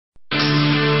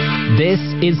This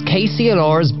is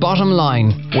KCLR's Bottom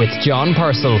Line with John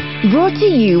Purcell. Brought to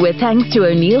you with thanks to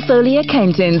O'Neill Foley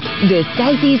Accountants, the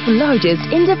Southeast's largest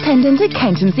independent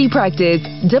accountancy practice.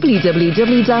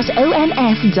 www.ons.ie.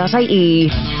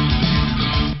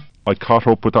 I caught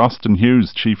up with Austin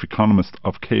Hughes, Chief Economist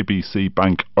of KBC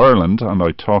Bank Ireland, and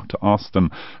I talked to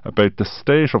Austin about the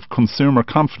state of consumer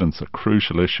confidence, a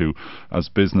crucial issue as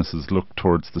businesses look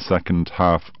towards the second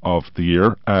half of the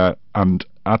year.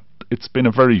 It's been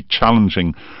a very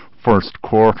challenging first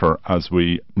quarter as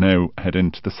we now head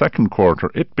into the second quarter.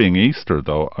 It being Easter,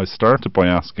 though, I started by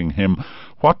asking him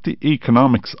what the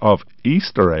economics of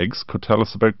Easter eggs could tell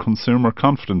us about consumer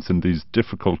confidence in these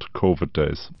difficult COVID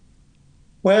days.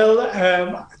 Well,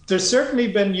 there's certainly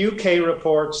been UK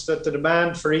reports that the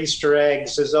demand for Easter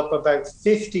eggs is up about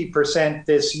 50%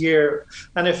 this year.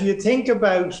 And if you think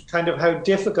about kind of how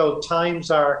difficult times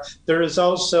are, there is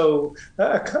also,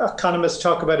 economists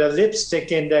talk about a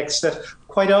lipstick index, that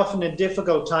quite often in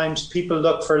difficult times, people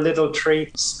look for little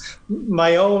treats.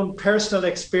 My own personal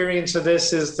experience of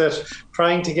this is that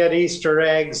trying to get Easter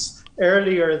eggs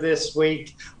earlier this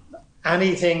week,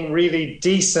 anything really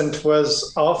decent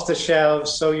was off the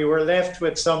shelves, so you were left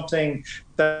with something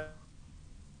that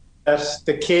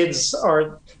the kids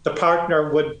or the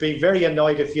partner would be very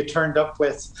annoyed if you turned up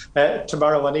with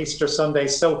tomorrow on Easter Sunday.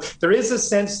 So there is a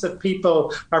sense that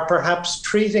people are perhaps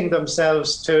treating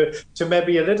themselves to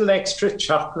maybe a little extra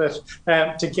chocolate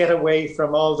to get away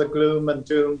from all the gloom and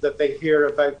doom that they hear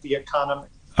about the economy.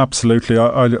 Absolutely.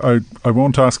 I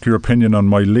won't ask your opinion on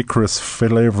my licorice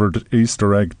flavoured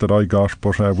Easter egg that I got,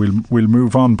 but we'll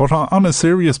move on. But on a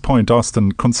serious point,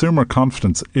 Austin, consumer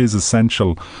confidence is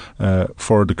essential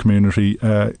for the community.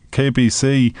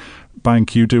 KBC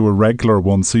Bank, you do a regular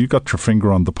one, so you got your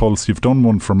finger on the pulse. You've done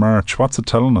one for March. What's it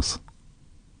telling us?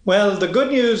 Well, the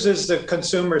good news is that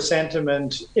consumer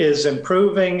sentiment is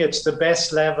improving. It's the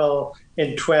best level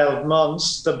in 12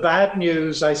 months. The bad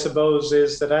news, I suppose,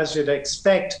 is that, as you'd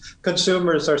expect,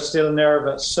 consumers are still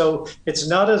nervous. So it's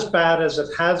not as bad as it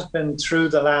has been through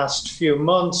the last few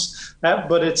months,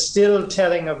 but it's still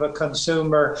telling of a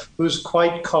consumer who's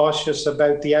quite cautious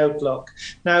about the outlook.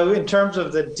 Now, in terms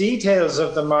of the details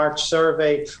of the March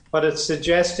survey, what it's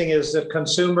suggesting is that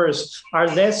consumers are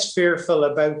less fearful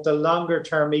about the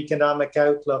longer-term economic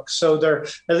outlook. So they're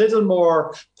a little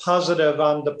more positive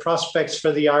on the prospects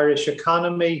for the Irish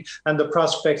economy and the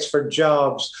prospects for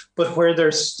jobs. But where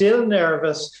they're still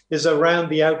nervous is around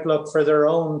the outlook for their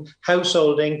own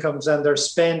household incomes and their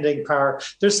spending power.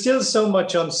 There's still so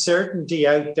much uncertainty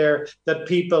out there that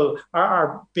people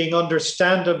are being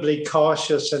understandably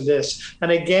cautious in this.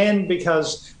 And again,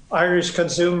 because Irish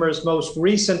consumers' most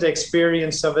recent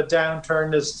experience of a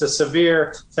downturn is the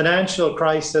severe financial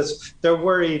crisis, they're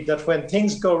worried that when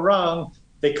things go wrong,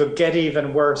 they could get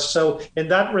even worse. So in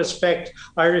that respect,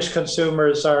 Irish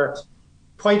consumers are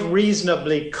quite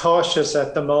reasonably cautious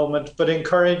at the moment, but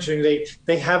encouragingly,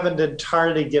 they haven't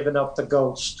entirely given up the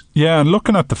ghost. Yeah, and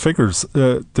looking at the figures,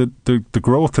 the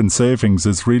growth in savings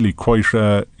is really quite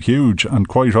huge and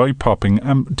quite eye-popping.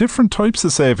 Different types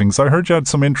of savings. I heard you had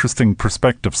some interesting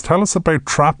perspectives. Tell us about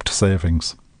trapped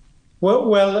savings.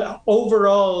 Well,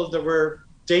 overall, there were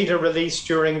data released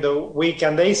during the week,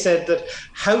 and they said that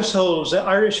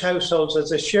Irish households,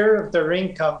 as a share of their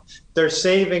income, their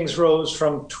savings rose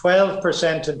from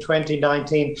 12% in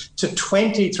 2019 to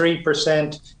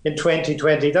 23% in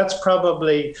 2020. That's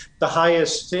probably the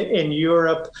highest in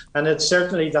Europe, and it's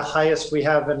certainly the highest we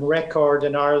have in record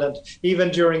in Ireland.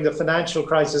 Even during the financial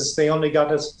crisis, they only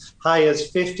got as high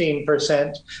as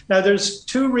 15%. Now, there's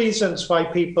two reasons why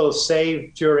people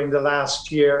saved during the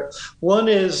last year. One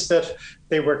is that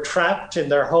they were trapped in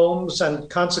their homes, and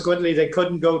consequently they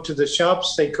couldn't go to the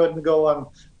shops, they couldn't go on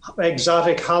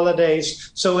exotic holidays.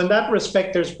 So in that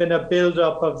respect, there's been a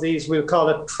build-up of these, we'll call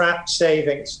it trapped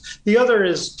savings. The other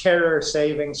is terror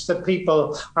savings, that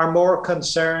people are more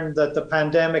concerned that the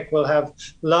pandemic will have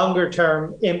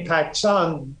longer-term impacts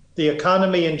on the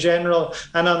economy in general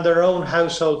and on their own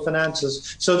household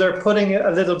finances. So they're putting a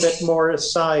little bit more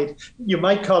aside. You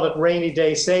might call it rainy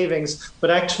day savings, but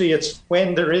actually it's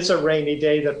when there is a rainy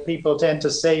day that people tend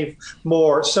to save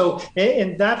more. So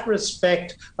in that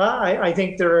respect, I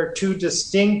think there are two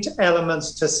distinct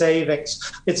elements to savings.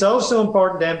 It's also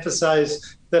important to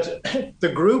emphasize that the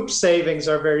group savings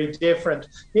are very different.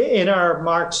 In our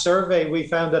March survey, we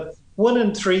found that 1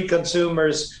 in 3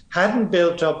 consumers hadn't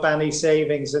built up any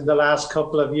savings in the last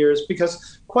couple of years,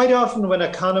 because quite often when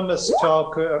economists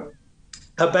talk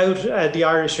about the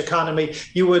Irish economy,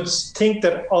 you would think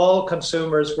that all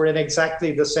consumers were in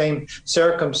exactly the same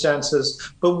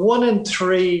circumstances. But 1 in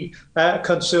 3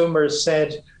 consumers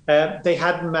said they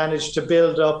hadn't managed to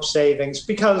build up savings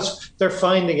because they're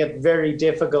finding it very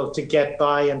difficult to get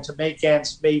by and to make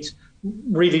ends meet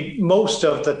really most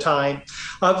of the time.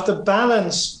 Of the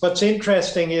balance, what's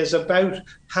interesting is about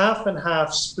half and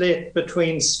half split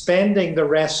between spending the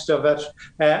rest of it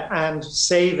and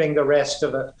saving the rest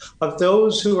of it. Of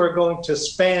those who are going to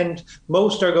spend,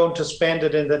 most are going to spend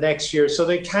it in the next year. So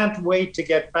they can't wait to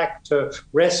get back to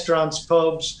restaurants,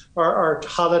 pubs, or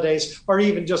holidays, or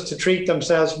even just to treat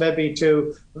themselves maybe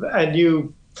to a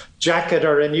new jacket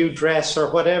or a new dress or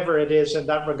whatever it is in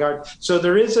that regard. So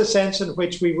there is a sense in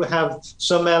which we will have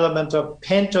some element of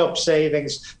pent-up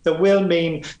savings that will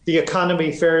mean the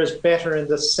economy fares better in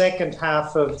the second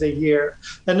half of the year.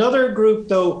 Another group,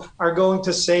 though, are going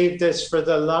to save this for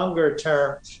the longer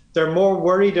term. They're more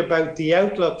worried about the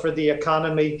outlook for the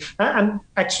economy. And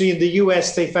actually in the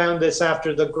US, they found this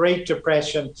after the Great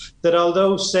Depression, that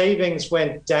although savings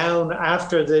went down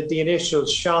after the initial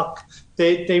shock,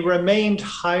 they remained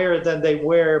higher than they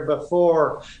were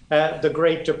before the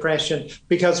Great Depression,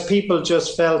 because people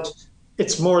just felt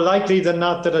it's more likely than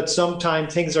not that at some time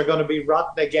things are going to be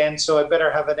rotten again, so I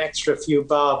better have an extra few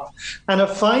bob. And a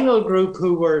final group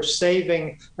who were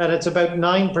saving, and it's about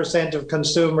 9% of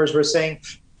consumers were saying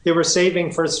they were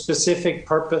saving for a specific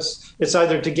purpose. It's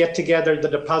either to get together the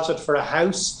deposit for a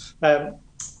house,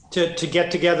 to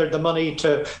get together the money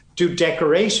to do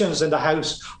decorations in the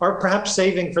house, or perhaps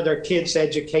saving for their kids'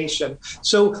 education.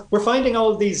 So we're finding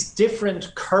all these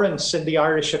different currents in the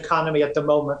Irish economy at the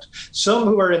moment. Some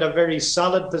who are in a very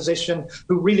solid position,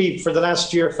 who really for the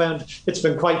last year found it's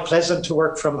been quite pleasant to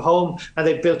work from home, and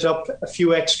they've built up a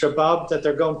few extra bob that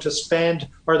they're going to spend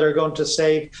or they're going to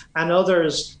save. And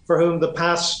others for whom the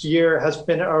past year has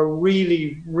been a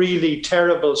really, really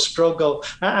terrible struggle.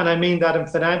 And I mean that in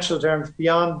financial terms,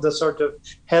 beyond the sort of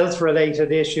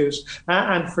health-related issues.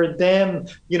 And for them,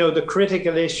 you know, the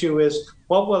critical issue is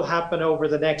what will happen over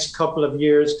the next couple of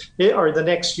years or the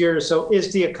next year or so.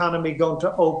 Is the economy going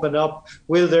to open up?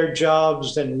 Will their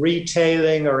jobs in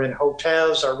retailing or in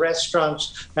hotels or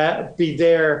restaurants be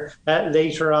there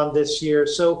later on this year?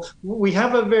 So we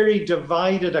have a very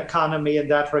divided economy in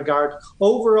that regard.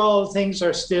 Overall, things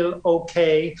are still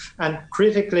okay. And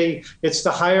critically, it's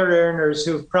the higher earners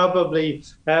who've probably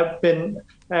been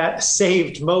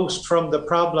saved most from the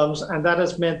problems, and that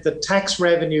has meant that tax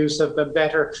revenues have been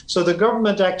better. So the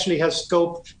government actually has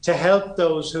scope to help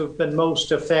those who've been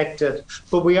most affected.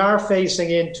 But we are facing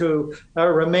into a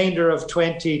remainder of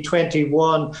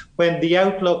 2021 when the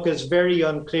outlook is very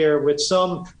unclear, with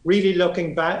some really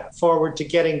looking back forward to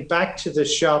getting back to the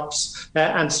shops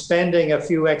and spending a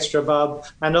few extra bob,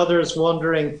 and others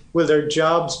wondering, will their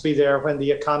jobs be there when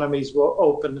the economies will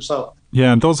open up?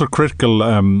 Yeah, and those are critical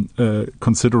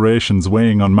considerations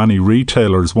weighing on many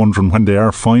retailers, wondering when they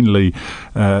are finally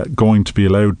going to be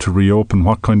allowed to reopen,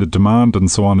 what kind of demand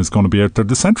and so on is going to be out there.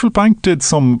 The central bank did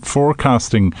some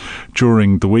forecasting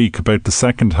during the week about the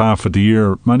second half of the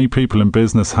year. Many people in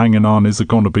business hanging on. Is it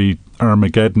going to be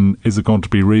Armageddon? Is it going to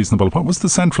be reasonable? What was the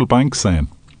central bank saying?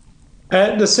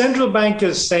 The central bank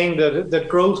is saying that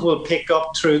growth will pick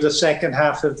up through the second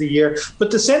half of the year.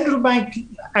 But the central bank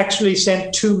actually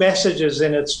sent two messages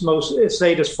in its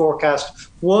latest forecast.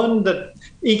 One, that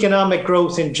economic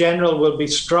growth in general will be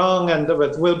strong and there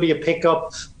will be a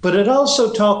pickup. But it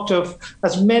also talked of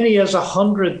as many as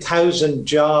 100,000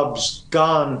 jobs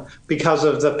gone because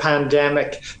of the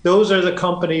pandemic. Those are the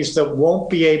companies that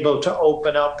won't be able to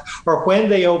open up, or when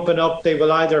they open up, they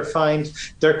will either find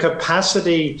their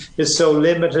capacity is so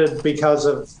limited because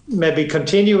of maybe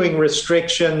continuing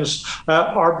restrictions,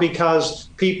 or because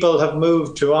people have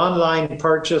moved to online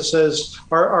purchases,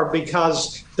 or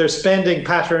because their spending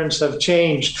patterns have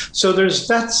changed. So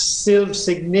that's still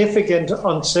significant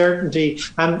uncertainty.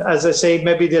 And as I say,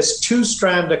 maybe this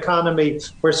two-strand economy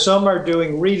where some are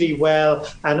doing really well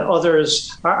and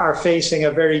others are facing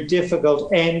a very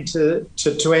difficult end to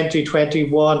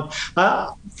 2021.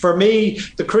 For me,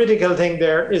 the critical thing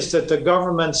there is that the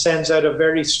government sends out a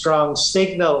very strong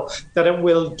signal that it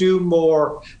will do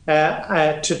more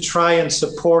to try and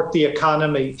support the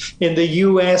economy. In the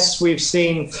US, we've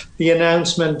seen the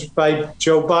announcement by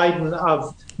Joe Biden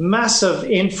of massive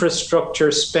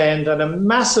infrastructure spend and a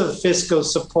massive fiscal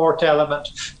support element.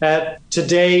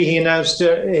 Today, he announced,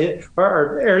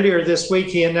 or earlier this week,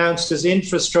 he announced his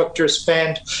infrastructure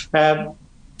spend,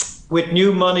 with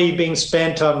new money being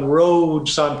spent on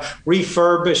roads, on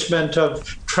refurbishment of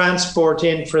transport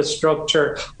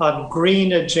infrastructure, on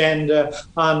green agenda,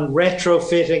 on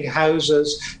retrofitting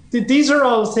houses. These are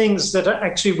all things that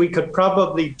actually we could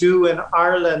probably do in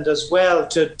Ireland as well,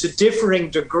 to differing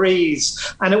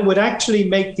degrees. And it would actually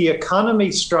make the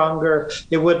economy stronger.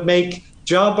 It would make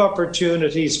job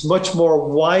opportunities much more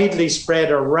widely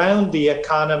spread around the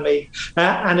economy,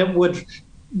 and it would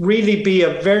really be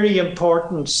a very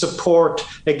important support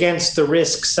against the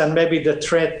risks and maybe the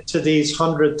threat to these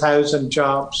 100,000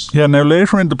 jobs. Yeah, now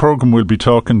later in the programme we'll be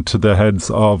talking to the heads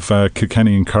of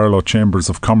Kilkenny and Carlow Chambers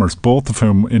of Commerce, both of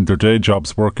whom in their day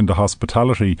jobs work in the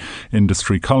hospitality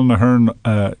industry. Colin Ahern,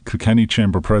 Kilkenny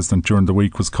Chamber President, during the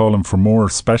week was calling for more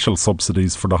special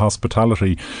subsidies for the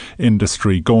hospitality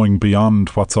industry going beyond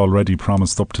what's already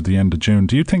promised up to the end of June.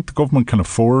 Do you think the government can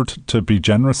afford to be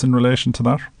generous in relation to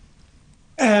that?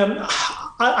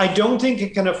 I don't think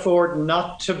it can afford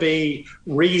not to be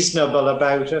reasonable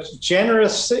about it.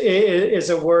 Generous is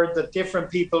a word that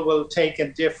different people will take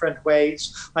in different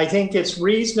ways. I think it's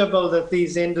reasonable that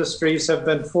these industries have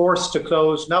been forced to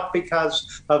close, not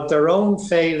because of their own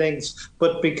failings,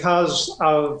 but because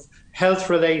of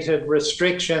health-related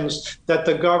restrictions that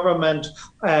the government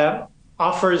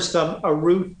offers them a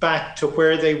route back to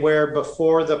where they were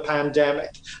before the pandemic.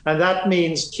 And that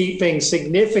means keeping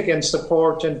significant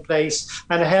support in place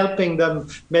and helping them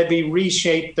maybe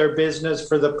reshape their business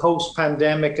for the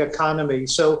post-pandemic economy.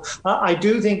 So I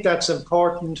do think that's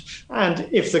important. And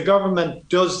if the government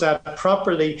does that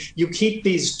properly, you keep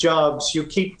these jobs, you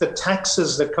keep the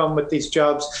taxes that come with these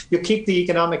jobs, you keep the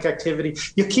economic activity,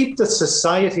 you keep the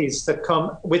societies that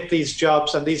come with these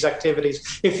jobs and these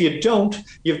activities. If you don't,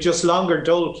 you've just longer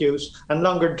dole queues, and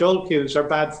longer dole queues are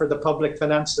bad for the public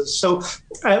finances. So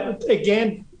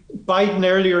again, Biden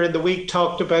earlier in the week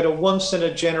talked about a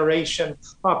once-in-a-generation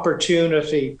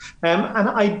opportunity. And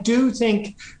I do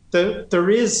think that there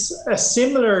is a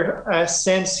similar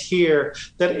sense here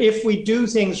that if we do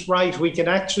things right, we can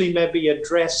actually maybe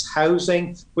address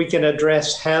housing, we can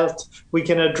address health, we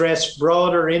can address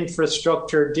broader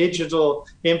infrastructure, digital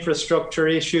infrastructure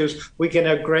issues, we can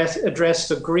address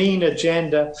the green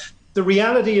agenda. The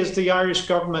reality is the Irish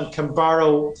government can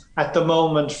borrow at the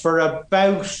moment for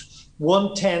about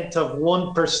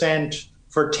 0.1%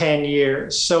 for 10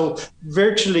 years. So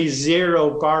virtually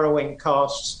zero borrowing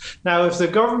costs. Now, if the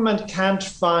government can't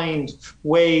find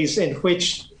ways in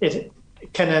which it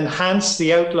can enhance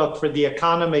the outlook for the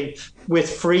economy with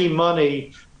free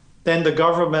money, then the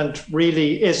government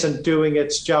really isn't doing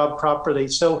its job properly.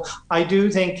 So I do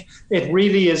think it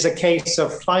really is a case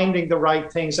of finding the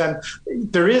right things. And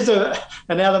there is an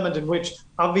element in which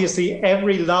obviously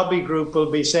every lobby group will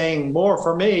be saying more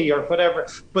for me or whatever,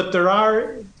 but there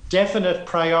are definite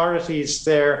priorities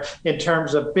there in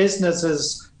terms of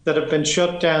businesses that have been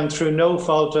shut down through no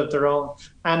fault of their own.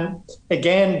 And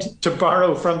again, to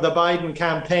borrow from the Biden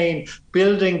campaign,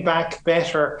 building back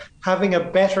better, having a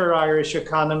better Irish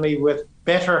economy with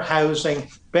better housing,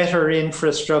 better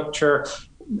infrastructure,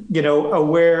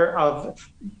 aware of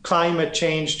climate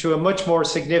change to a much more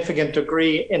significant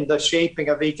degree in the shaping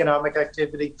of economic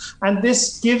activity. And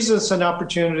this gives us an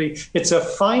opportunity. It's a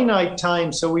finite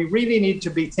time, so we really need to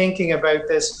be thinking about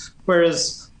this,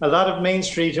 whereas a lot of Main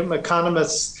Street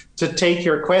economists, to take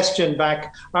your question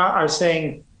back, are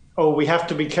saying, oh, we have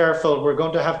to be careful. We're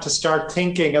going to have to start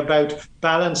thinking about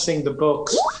balancing the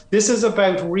books. This is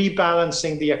about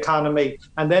rebalancing the economy,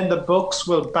 and then the books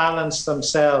will balance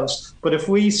themselves. But if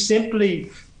we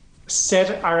simply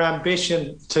set our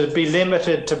ambition to be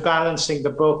limited to balancing the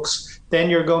books, then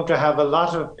you're going to have a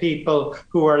lot of people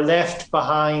who are left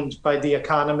behind by the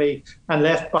economy and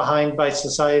left behind by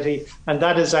society. And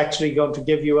that is actually going to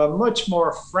give you a much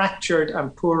more fractured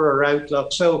and poorer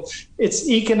outlook. So it's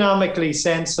economically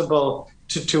sensible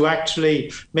to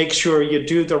actually make sure you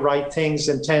do the right things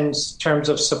in terms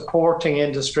of supporting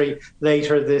industry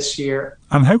later this year.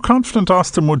 And how confident,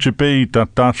 Austin, would you be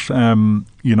that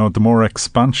the more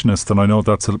expansionist, and I know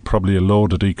that's probably a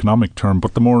loaded economic term,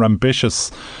 but the more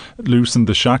ambitious loosen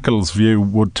the shackles view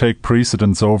would take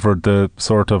precedence over the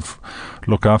sort of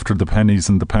look after the pennies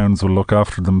and the pounds will look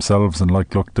after themselves and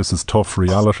like, look, this is tough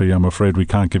reality, I'm afraid we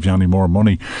can't give you any more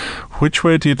money. Which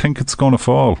way do you think it's going to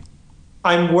fall?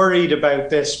 I'm worried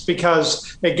about this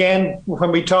because, again,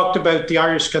 when we talked about the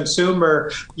Irish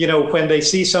consumer, when they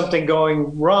see something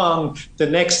going wrong, the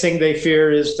next thing they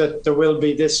fear is that there will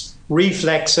be this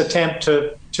reflex attempt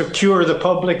to cure the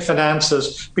public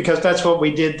finances, because that's what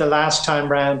we did the last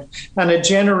time round. And a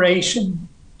generation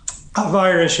of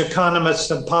Irish economists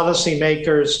and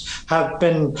policymakers have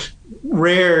been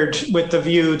reared with the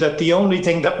view that the only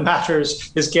thing that matters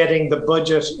is getting the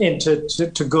budget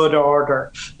into good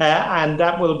order. And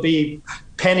that will be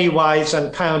penny wise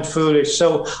and pound foolish.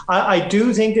 So I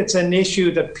do think it's an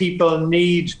issue that people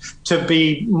need to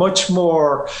be much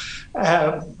more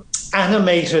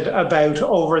animated about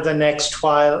over the next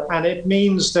while. And it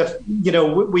means that,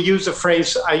 we use a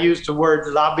phrase, I used the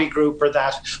word lobby group or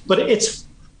that, but it's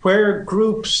where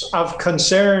groups of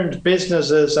concerned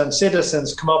businesses and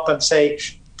citizens come up and say,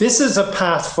 this is a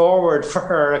path forward for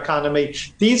our economy.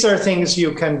 These are things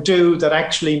you can do that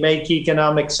actually make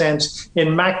economic sense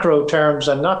in macro terms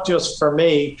and not just for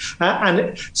me.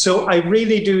 And so I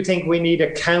really do think we need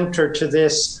a counter to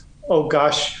this. Oh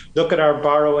gosh, look at our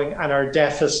borrowing and our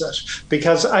deficit,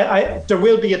 because there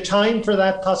will be a time for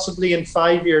that, possibly in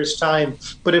 5 years' time.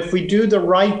 But if we do the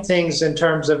right things in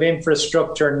terms of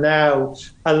infrastructure now,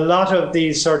 a lot of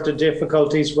these sort of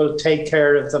difficulties will take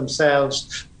care of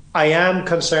themselves. I am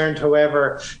concerned,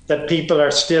 however, that people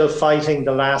are still fighting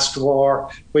the last war,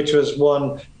 which was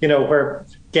one, where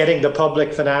getting the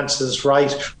public finances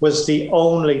right was the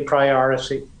only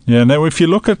priority. Yeah, now if you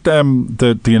look at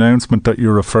the announcement that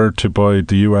you referred to by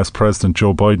the US President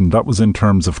Joe Biden, that was in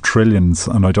terms of trillions,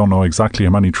 and I don't know exactly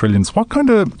how many trillions. What kind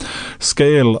of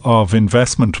scale of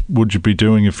investment would you be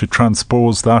doing if you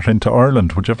transpose that into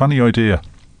Ireland? Would you have any idea?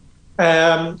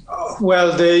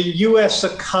 Well, the US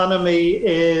economy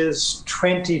is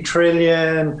 20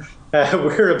 trillion.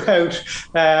 We're about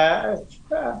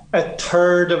a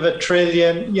third of a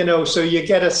trillion, so you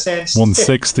get a sense.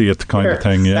 1/60th kind of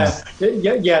thing, yeah.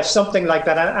 Yeah, something like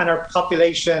that. And our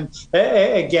population,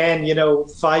 again,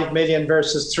 5 million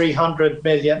versus 300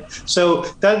 million. So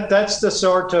that's the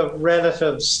sort of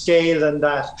relative scale in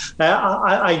that.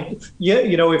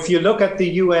 If you look at the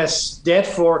US debt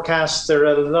forecasts, they're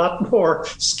a lot more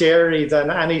scary than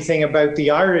anything about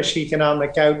the Irish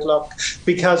economic outlook,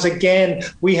 because, again,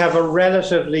 we have a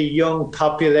relatively young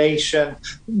population.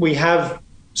 We have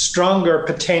stronger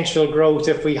potential growth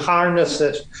if we harness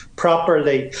it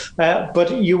properly.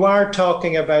 But you are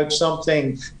talking about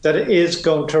something that is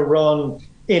going to run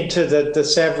into the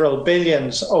several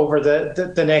billions over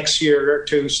the next year or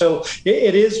two. So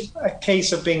it is a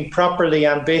case of being properly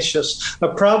ambitious. A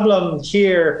problem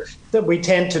here that we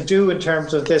tend to do in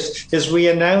terms of this is we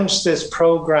announce this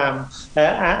program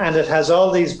and it has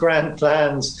all these grand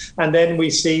plans, and then we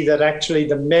see that actually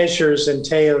the measures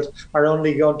entailed are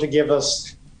only going to give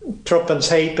us tuppence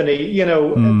halfpenny,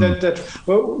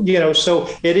 so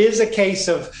it is a case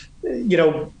of,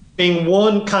 being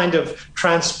one kind of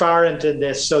transparent in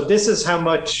this. So this is how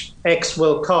much X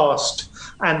will cost.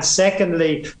 And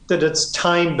secondly, that it's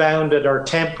time bounded or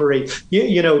temporary.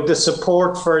 The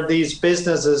support for these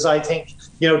businesses, I think,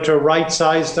 to right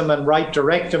size them and right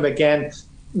direct them again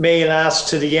may last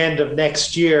to the end of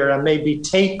next year and may be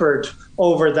tapered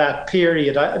over that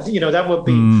period. That would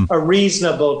be a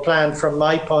reasonable plan from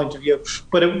my point of view.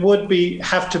 But it would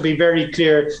have to be very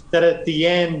clear that at the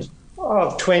end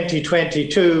of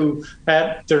 2022,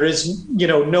 there is,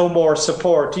 no more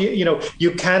support.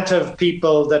 You can't have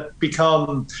people that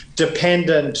become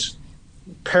dependent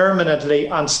permanently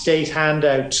on state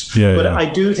handouts. But I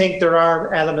do think there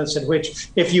are elements in which,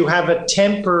 if you have a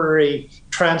temporary,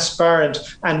 transparent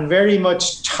and very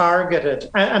much targeted,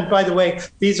 and by the way,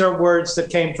 these are words that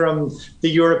came from the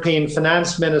European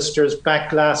finance ministers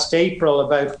back last April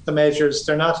about the measures.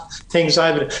 They're not things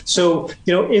I've... So,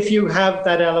 if you have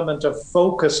that element of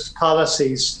focused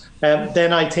policies,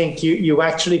 then I think you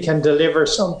actually can deliver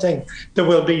something that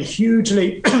will be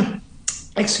hugely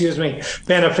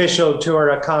beneficial to our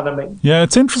economy. Yeah,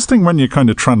 it's interesting when you kind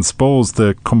of transpose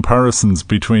the comparisons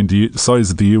between the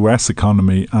size of the US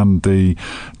economy and the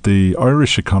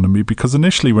Irish economy, because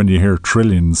initially when you hear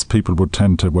trillions, people would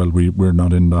tend to, well, we're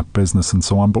not in that business and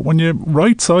so on. But when you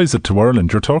right size it to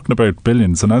Ireland, you're talking about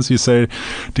billions. And as you say,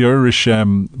 the Irish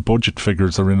budget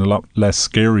figures are in a lot less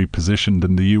scary position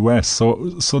than the US.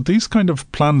 So these kind of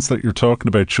plans that you're talking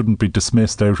about shouldn't be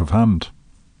dismissed out of hand.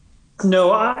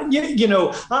 No, I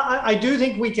do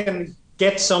think we can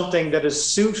get something that is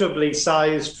suitably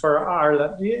sized for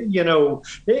Ireland.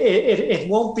 It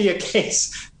won't be a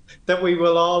case that we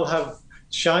will all have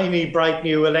shiny, bright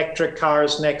new electric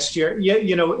cars next year.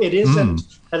 It isn't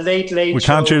a late we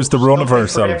can't use the run of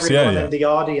ourselves. In the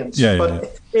audience,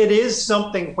 but it is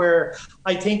something where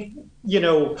I think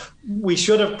we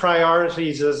should have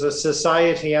priorities as a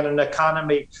society and an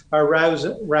economy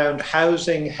around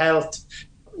housing, health,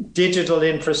 digital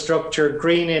infrastructure,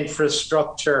 green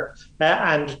infrastructure,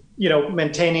 and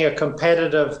maintaining a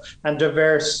competitive and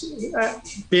diverse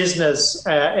business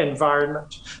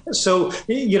environment. So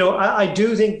I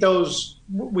do think those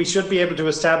we should be able to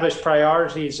establish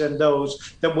priorities in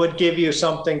those that would give you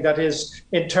something that is,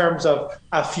 in terms of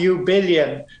a few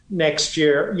billion next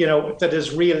year, that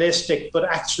is realistic, but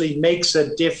actually makes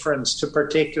a difference to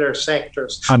particular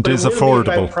sectors. And but is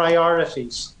affordable.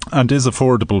 Priorities. And is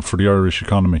affordable for the Irish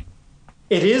economy.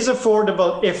 it is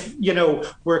affordable if,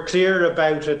 we're clear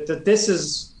about it, that this,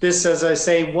 as I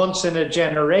say, once in a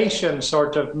generation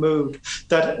sort of move,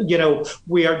 that,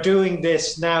 we are doing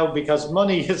this now because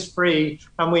money is free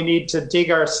and we need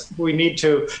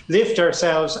to lift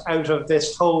ourselves out of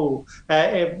this hole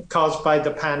caused by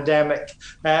the pandemic.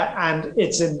 And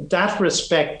it's in that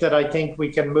respect that I think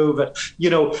we can move it.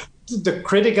 The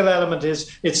critical element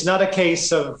is it's not a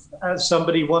case of, as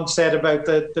somebody once said about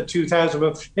the 2000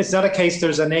 move, it's not a case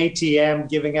there's an ATM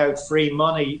giving out free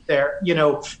money there.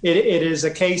 It is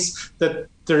a case that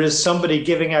there is somebody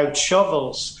giving out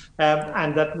shovels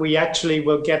and that we actually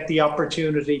will get the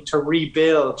opportunity to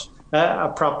rebuild a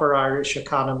proper Irish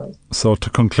economy. So to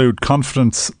conclude,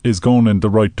 confidence is going in the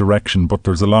right direction, but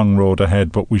there's a long road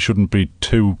ahead, but we shouldn't be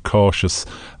too cautious.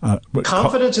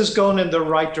 Confidence is going in the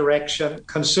right direction.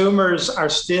 Consumers are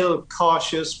still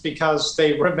cautious because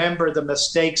they remember the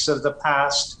mistakes of the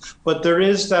past, but there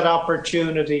is that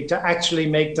opportunity to actually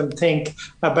make them think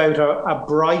about a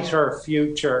brighter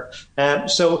future.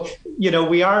 So,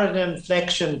 we are at an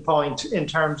inflection point in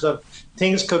terms of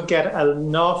things could get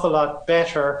an awful lot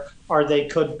better, or they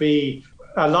could be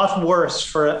a lot worse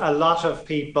for a lot of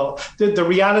people. The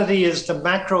reality is the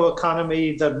macro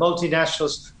economy, the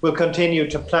multinationals will continue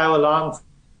to plough along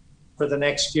for the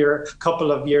next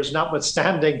couple of years,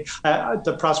 notwithstanding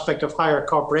the prospect of higher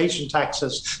corporation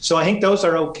taxes. So I think those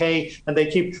are okay, and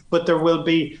but there will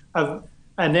be an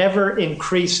ever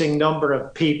increasing number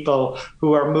of people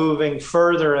who are moving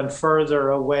further and further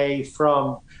away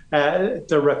from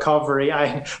the recovery.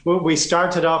 We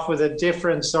started off with a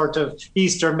different sort of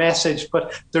Easter message,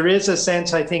 but there is a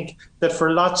sense, I think, that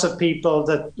for lots of people,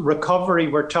 that recovery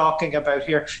we're talking about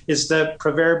here is the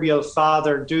proverbial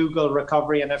Father Dougal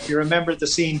recovery. And if you remember the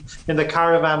scene in the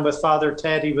caravan with Father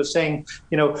Ted, he was saying,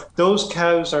 those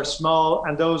cows are small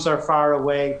and those are far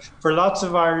away. For lots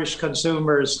of Irish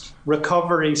consumers,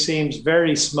 recovery seems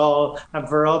very small, and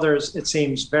for others, it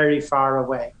seems very far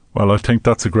away. Well, I think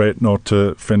that's a great note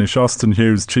to finish. Austin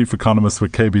Hughes, Chief Economist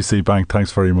with KBC Bank,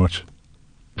 thanks very much.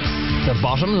 The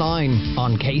Bottom Line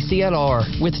on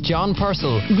KCLR with John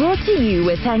Purcell. Brought to you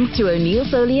with thanks to O'Neill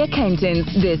Foley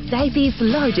Accountants, the Southeast's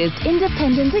largest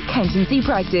independent accountancy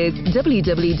practice.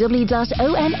 www.ons.ie